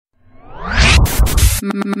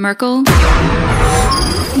Merkel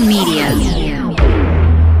Media. You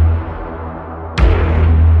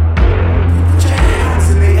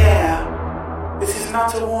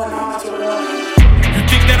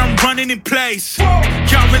think that I'm running in place?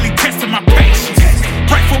 Y'all really testing my patience.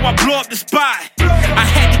 Right before I blow up the spot, I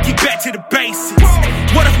had to get back to the basics.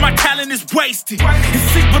 What if my talent is wasted? And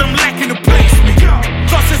see what I'm lacking the placement.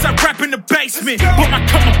 Thought since I rap in the basement, but my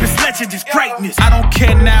come up is legend, is greatness. I don't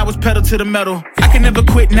care now, it's pedal to the metal. I can never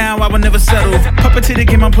quit now, I will never settle. Puppet to the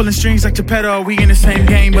game, I'm pulling strings like Geppetto. We in the same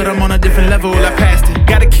game, but I'm on a different level. I passed it.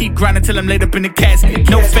 Gotta keep grinding till I'm laid up in the casket.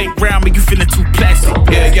 No fake round, but you feeling too plastic.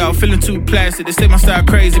 Yeah, y'all feeling too plastic. They say my style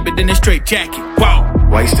crazy, but then they straight jacket. Wow.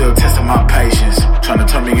 Why you still testing my patience? Trying to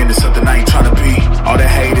turn me into something I ain't trying to be. All that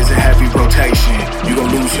hate is a heavy rotation. You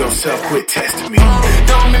gon' lose yourself, quit testing me.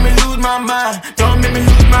 Don't make me lose my mind. Don't make me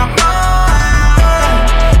lose my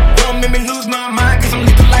mind. Don't make me lose my mind, cause I'm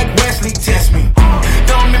looking like Wesley, test me.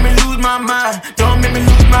 Don't make me lose my mind. Don't make me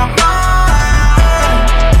lose my mind.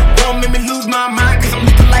 Don't make me lose my mind, cause I'm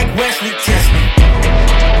looking like Wesley, test me.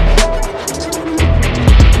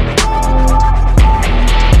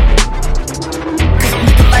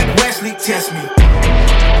 Test me.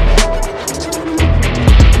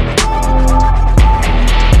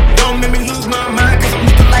 Don't make me lose my mind, cause I'm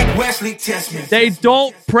looking like Wesley. Test me. They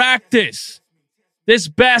don't practice. This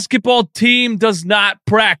basketball team does not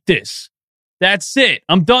practice. That's it.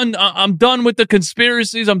 I'm done. I'm done with the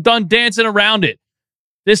conspiracies. I'm done dancing around it.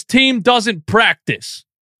 This team doesn't practice.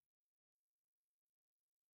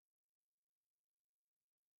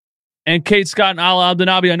 And Kate Scott and Ala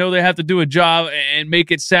Abdenabi, I know they have to do a job and make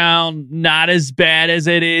it sound not as bad as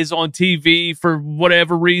it is on TV for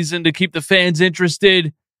whatever reason to keep the fans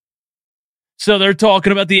interested. So they're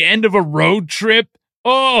talking about the end of a road trip.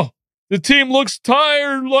 Oh, the team looks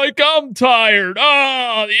tired like I'm tired.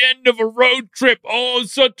 Oh, the end of a road trip. Oh,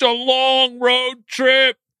 such a long road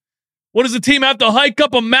trip. What does the team have to hike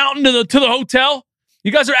up a mountain to the hotel?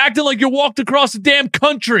 You guys are acting like you walked across the damn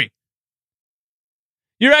country.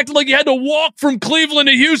 You're acting like you had to walk from Cleveland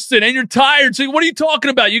to Houston and you're tired. So what are you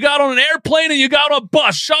talking about? You got on an airplane and you got on a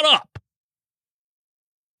bus. Shut up.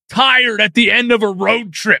 Tired at the end of a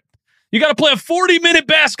road trip. You got to play a 40-minute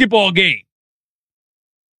basketball game.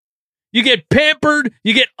 You get pampered.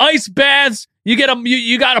 You get ice baths. You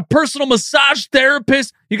got a personal massage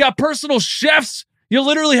therapist. You got personal chefs. You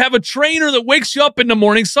literally have a trainer that wakes you up in the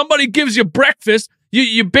morning. Somebody gives you breakfast.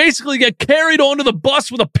 You basically get carried onto the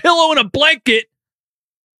bus with a pillow and a blanket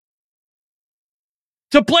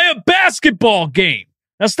to play a basketball game.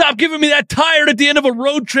 Now stop giving me that tired at the end of a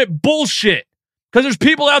road trip bullshit, because there's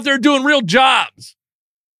people out there doing real jobs.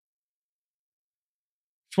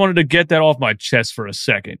 Just wanted to get that off my chest for a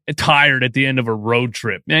second. Tired at the end of a road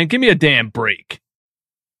trip. Man, give me a damn break.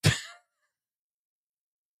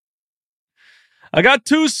 I got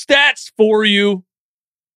two stats for you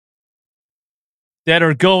that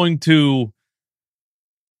are going to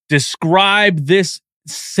describe this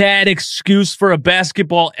sad excuse for a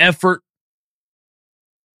basketball effort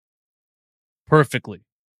perfectly.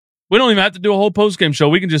 We don't even have to do a whole postgame show.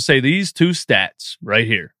 We can just say these two stats right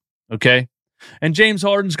here, okay? And James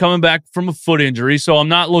Harden's coming back from a foot injury, so I'm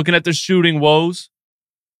not looking at the shooting woes.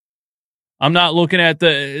 I'm not looking at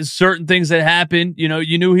the certain things that happened. You know,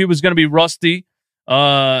 you knew he was going to be rusty.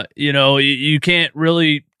 You can't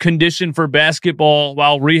really condition for basketball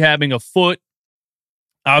while rehabbing a foot.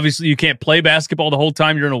 Obviously, you can't play basketball the whole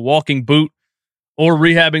time you're in a walking boot or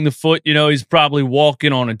rehabbing the foot. You know, he's probably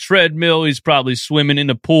walking on a treadmill. He's probably swimming in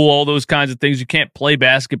the pool, all those kinds of things. You can't play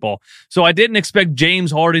basketball. So I didn't expect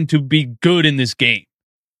James Harden to be good in this game.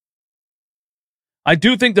 I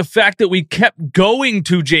do think the fact that we kept going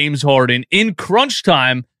to James Harden in crunch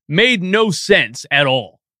time made no sense at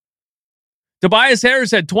all. Tobias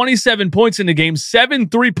Harris had 27 points in the game, 7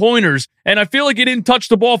 3-pointers, and I feel like he didn't touch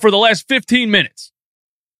the ball for the last 15 minutes.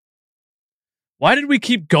 Why did we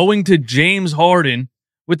keep going to James Harden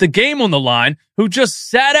with the game on the line, who just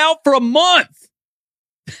sat out for a month?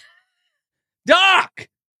 Doc,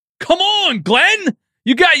 come on, Glenn.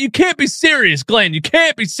 You can't be serious, Glenn. You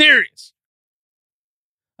can't be serious.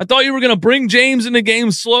 I thought you were going to bring James in the game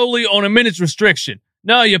slowly on a minutes restriction.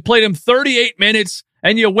 No, you played him 38 minutes,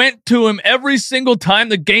 and you went to him every single time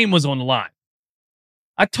the game was on the line.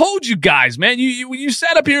 I told you guys, man. You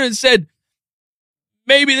sat up here and said,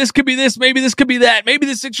 maybe this could be this, maybe this could be that. Maybe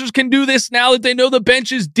the Sixers can do this now that they know the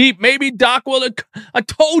bench is deep. Maybe Doc will. I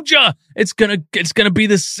told you it's gonna be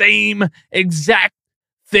the same exact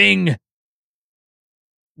thing.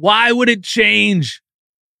 Why would it change?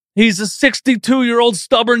 He's a 62-year-old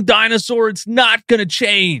stubborn dinosaur. It's not gonna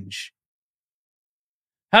change.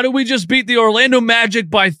 How did we just beat the Orlando Magic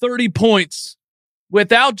by 30 points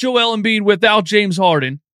without Joel Embiid, without James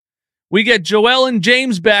Harden? We get Joel and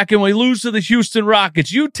James back and we lose to the Houston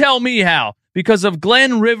Rockets. You tell me how. Because of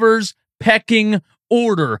Glenn Rivers' pecking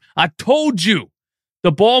order. I told you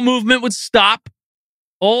the ball movement would stop.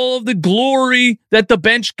 All of the glory that the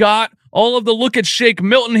bench got, all of the look at Shake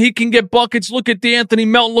Milton, he can get buckets, look at D'Anthony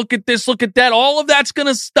Melton, look at this, look at that. All of that's going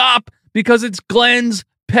to stop because it's Glenn's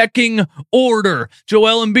pecking order.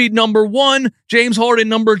 Joel Embiid number 1, James Harden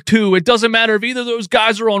number 2. It doesn't matter if either of those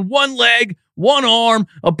guys are on one leg, one arm,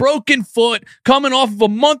 a broken foot, coming off of a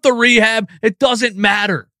month of rehab. It doesn't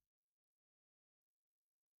matter.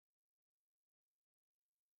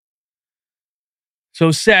 So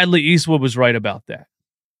sadly, Eastwood was right about that.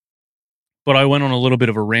 But I went on a little bit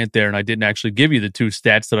of a rant there, and I didn't actually give you the 2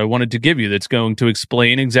 stats that I wanted to give you that's going to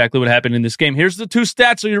explain exactly what happened in this game. Here's the 2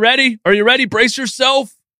 stats. Are you ready? Are you ready? Brace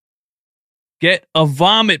yourself. Get a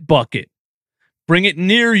vomit bucket. Bring it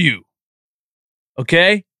near you.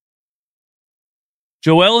 Okay?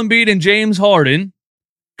 Joel Embiid and James Harden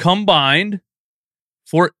combined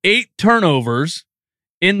for 8 turnovers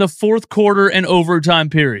in the fourth quarter and overtime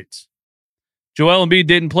periods. Joel Embiid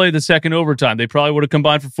didn't play the second overtime. They probably would have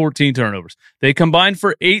combined for 14 turnovers. They combined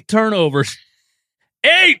for 8 turnovers.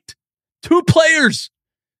 8! 2 players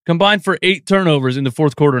combined for 8 turnovers in the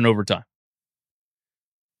fourth quarter and overtime.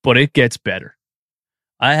 But it gets better.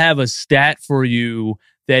 I have a stat for you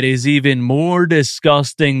that is even more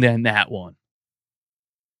disgusting than that one.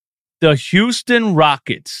 The Houston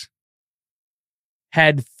Rockets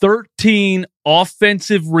had 13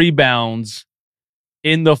 offensive rebounds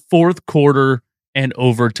in the fourth quarter and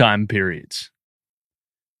overtime periods.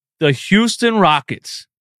 The Houston Rockets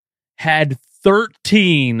had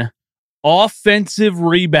 13 offensive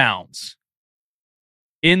rebounds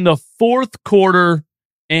in the fourth quarter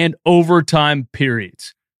and overtime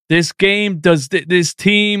periods. This team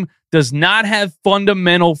does not have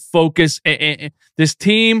fundamental focus. This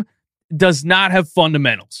team does not have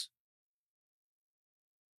fundamentals.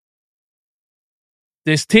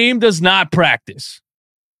 This team does not practice.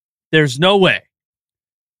 There's no way.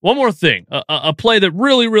 One more thing, a play that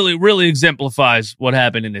really exemplifies what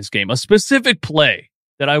happened in this game. A specific play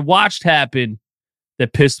that I watched happen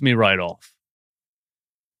that pissed me right off.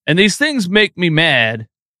 And these things make me mad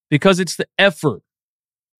because it's the effort.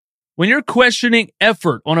 When you're questioning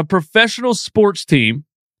effort on a professional sports team,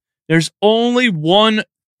 there's only one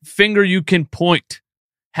finger you can point.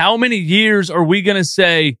 How many years are we going to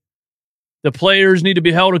say the players need to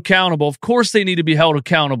be held accountable? Of course they need to be held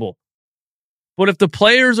accountable. But if the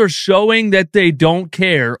players are showing that they don't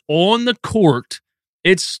care on the court,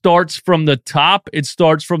 it starts from the top. It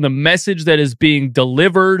starts from the message that is being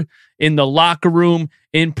delivered in the locker room,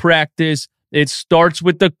 in practice. It starts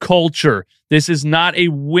with the culture. This is not a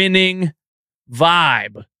winning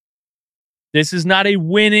vibe. This is not a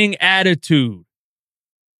winning attitude.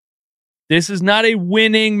 This is not a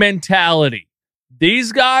winning mentality.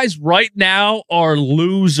 These guys right now are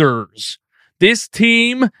losers. This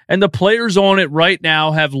team and the players on it right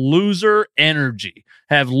now have loser energy,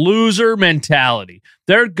 have loser mentality.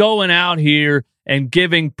 They're going out here and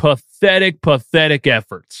giving pathetic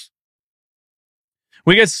efforts.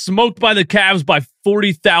 We get smoked by the Cavs by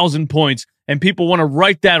 40,000 points, and people want to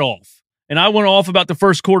write that off. And I went off about the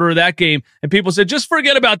first quarter of that game, and people said, just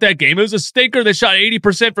forget about that game. It was a stinker that shot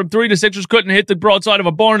 80% from 3. The Sixers couldn't hit the broadside of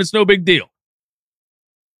a barn. It's no big deal.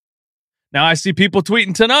 Now I see people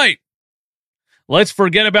tweeting tonight, let's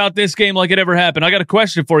forget about this game like it ever happened. I got a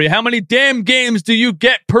question for you. How many damn games do you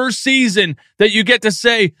get per season that you get to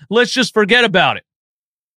say, let's just forget about it?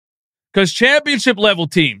 Because championship level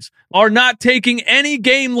teams are not taking any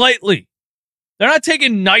game lightly. They're not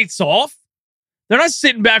taking nights off. They're not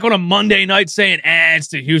sitting back on a Monday night saying, it's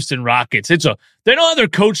the Houston Rockets. They don't have their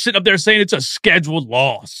coach sitting up there saying it's a scheduled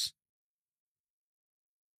loss.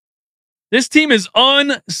 This team is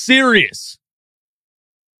unserious.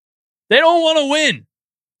 They don't want to win.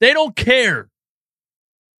 They don't care.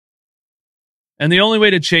 And the only way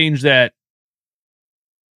to change that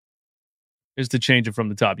is to change it from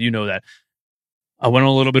the top. You know that. I went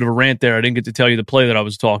on a little bit of a rant there. I didn't get to tell you the play that I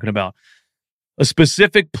was talking about. A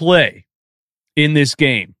specific play in this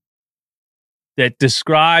game that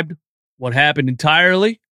described what happened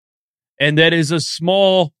entirely, and that is a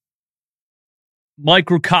small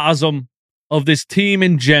microcosm of this team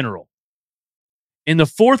in general. In the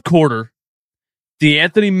fourth quarter,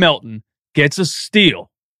 D'Anthony Melton gets a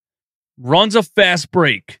steal, runs a fast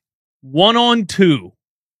break, 1-on-2.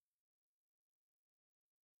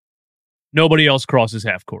 Nobody else crosses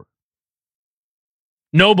half court.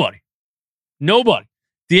 Nobody.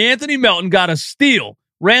 D'Anthony Melton got a steal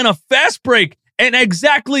ran a fast break, and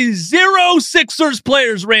exactly 0 Sixers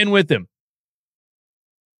players ran with him.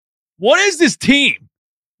 What is this team?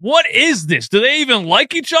 What is this? Do they even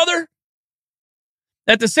like each other?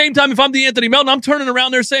 At the same time, if I'm DeAnthony Melton, I'm turning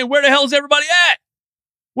around there saying, where the hell is everybody at?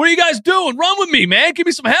 What are you guys doing? Run with me, man. Give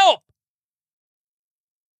me some help.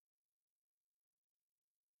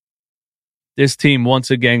 This team once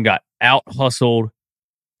again got out-hustled,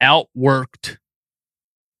 outworked.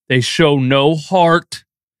 They show no heart.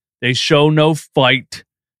 They show no fight.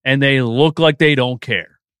 And they look like they don't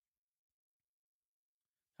care.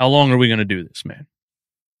 How long are we going to do this, man?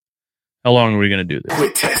 How long are we going to do this?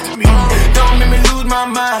 Quit testing me. Don't make me lose my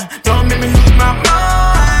mind. Don't make me lose my mind.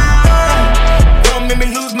 Don't make me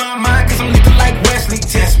lose my mind, cause I'm looking like Wesley,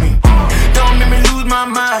 test me. Don't make me lose my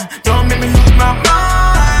mind. Don't make me lose my mind.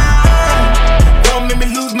 Don't make me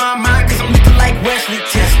lose my mind, cause I'm looking like Wesley,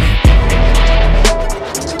 test me.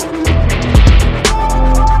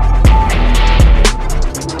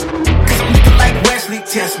 Cause I'm looking like Wesley,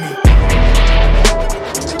 test me.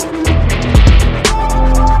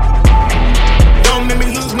 Don't make me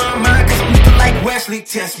lose my mind, cause I'm looking like Wesley,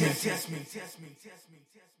 test me.